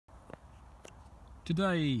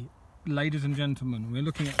Today, ladies and gentlemen, we're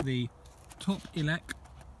looking at the TopElec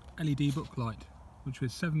LED book light, which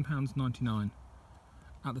was £7.99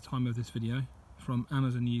 at the time of this video from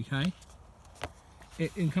Amazon UK.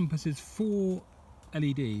 It encompasses 4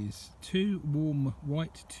 LEDs, 2 warm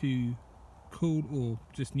white, 2 cool or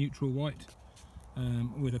just neutral white,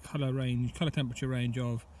 with a colour temperature range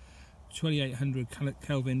of 2800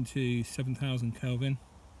 Kelvin to 7000 Kelvin,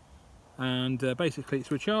 and basically it's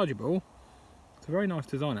rechargeable. It's a very nice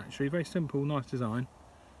design actually, very simple, nice design,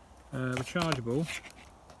 rechargeable.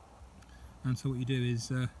 And so what you do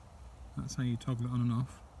is, that's how you toggle it on and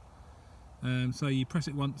off. So you press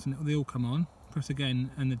it once and they all come on, press again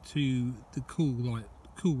and the cool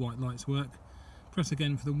white lights work, press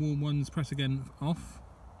again for the warm ones, press again off,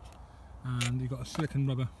 and you've got a silicone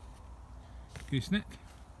rubber gooseneck.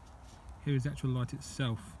 Here is the actual light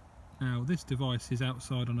itself. Now this device is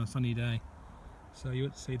outside on a sunny day, so you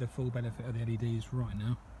won't see the full benefit of the LEDs right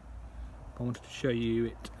now. I wanted to show you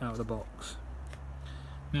it out of the box.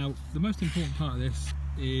 Now the most important part of this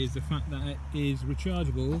is the fact that it is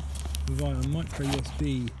rechargeable via a micro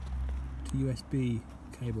USB to USB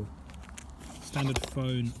cable, standard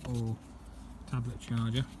phone or tablet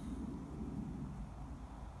charger.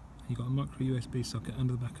 You've got a micro USB socket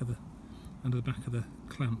under the back of the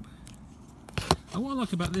clamp. And what I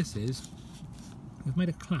like about this is they've made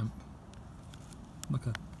a clamp, like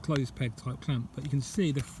a clothes peg type clamp, but you can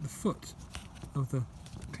see the foot of the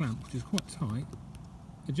clamp, which is quite tight,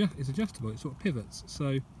 it's adjustable. It sort of pivots,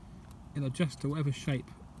 so it'll adjust to whatever shape,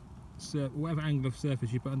 whatever angle of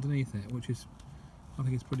surface you put underneath it, which is, I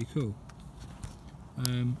think it's pretty cool.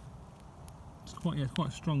 It's quite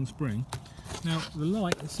a strong spring. Now the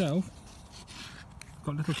light itself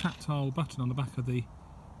got a little tactile button on the back of the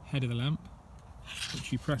head of the lamp,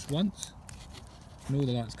 which you press once and all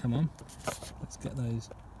the lights come on. Let's get those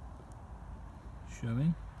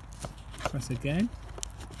showing. Press again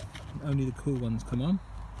and only the cool ones come on.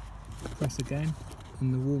 Press again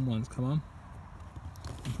and the warm ones come on.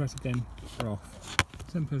 And press again, they're off.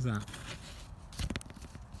 Simple as that.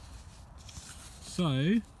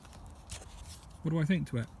 So, what do I think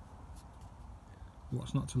to it?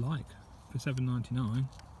 What's not to like for £7.99?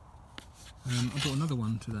 I bought another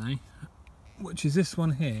one today, which is this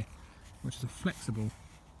one here, which is a flexible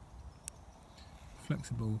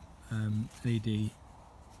LED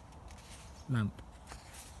lamp.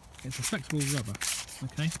 It's a flexible rubber,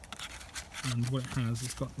 okay, and what it has,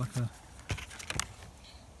 it's got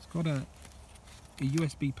a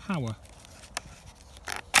USB power.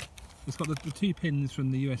 It's got the 2 pins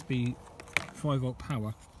from the USB 5-volt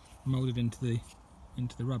power moulded into the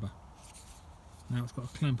rubber. Now it's got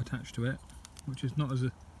a clamp attached to it, which is not as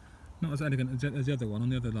elegant as the other one on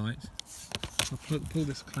the other light. I'll pull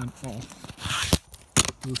this clamp off.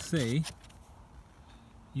 You'll see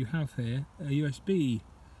you have here a USB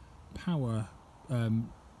power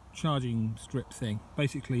charging strip thing.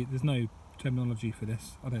 Basically, there's no terminology for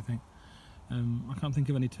this, I don't think. I can't think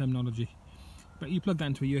of any terminology. But you plug that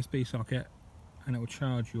into a USB socket and it will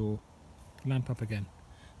charge your lamp up again.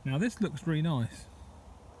 Now this looks really nice.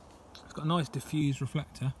 It's got a nice diffuse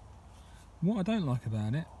reflector. What I don't like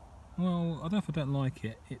about it, well, I don't know if I don't like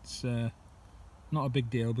it, it's not a big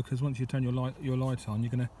deal, because once you turn your light on, you're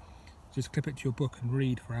going to just clip it to your book and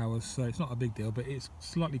read for hours, so it's not a big deal, but it's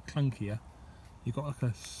slightly clunkier. You've got like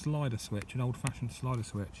a slider switch, an old-fashioned slider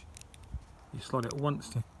switch. You slide it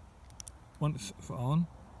once for on,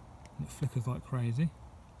 and it flickers like crazy.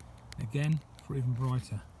 Again, for even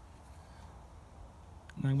brighter.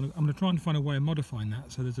 Now I'm going to try and find a way of modifying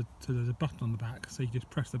that, so there's a button on the back, so you just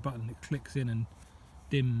press the button and it clicks in and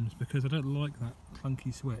dims, because I don't like that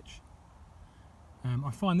clunky switch.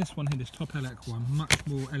 I find this one here, this TopElec one, much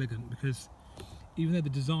more elegant, because even though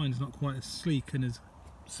the design's not quite as sleek and as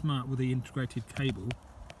smart with the integrated cable,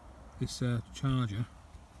 this charger,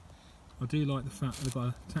 I do like the fact that they've got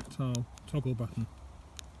a tactile toggle button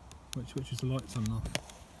which switches the lights on and off.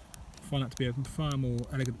 I find that to be a far more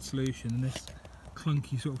elegant solution than this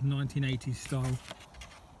clunky sort of 1980s style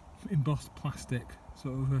embossed plastic,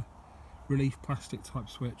 sort of a relief plastic type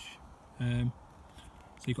switch.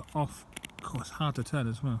 So you've got off, of course hard to turn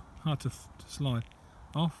as well, hard to slide.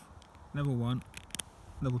 Off, level 1,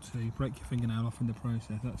 level 2, break your fingernail off in the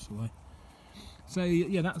process, that's the way. So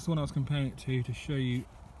yeah, that's the one I was comparing it to show you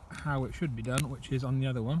how it should be done, which is on the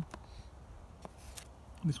other one.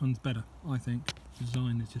 This one's better, I think. The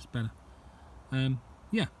design is just better.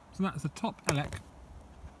 Yeah, so that's the TopElec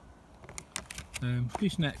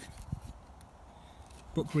gooseneck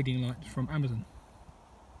book reading light from Amazon.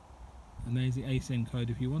 And there's the ASIN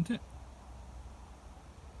code if you want it.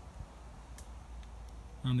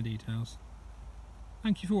 And the details.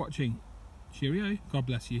 Thank you for watching. Cheerio. God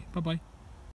bless you. Bye bye.